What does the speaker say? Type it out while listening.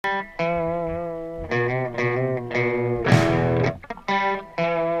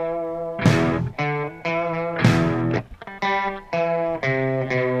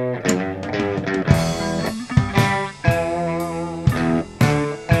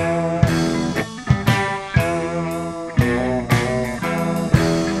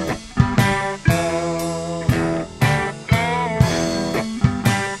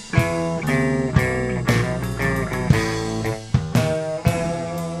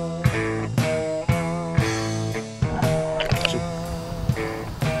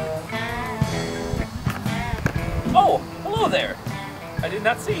Oh, hello there. I did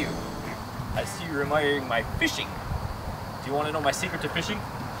not see you. I see you're admiring my fishing. Do you want to know my secret to fishing?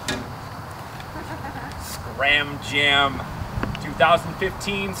 Scram Jam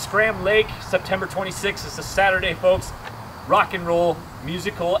 2015, Scram Lake, September 26th. It's a Saturday, folks. Rock and roll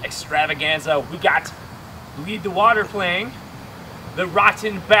musical extravaganza. We got Lead the Water playing. The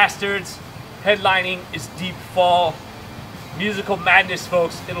Rotten Bastards headlining is DEEPFALL. Musical madness,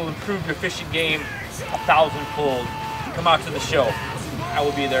 folks. It'll improve your fishing game 1,000-fold. Come out to the show. I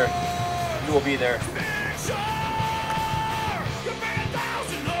will be there. You will be there.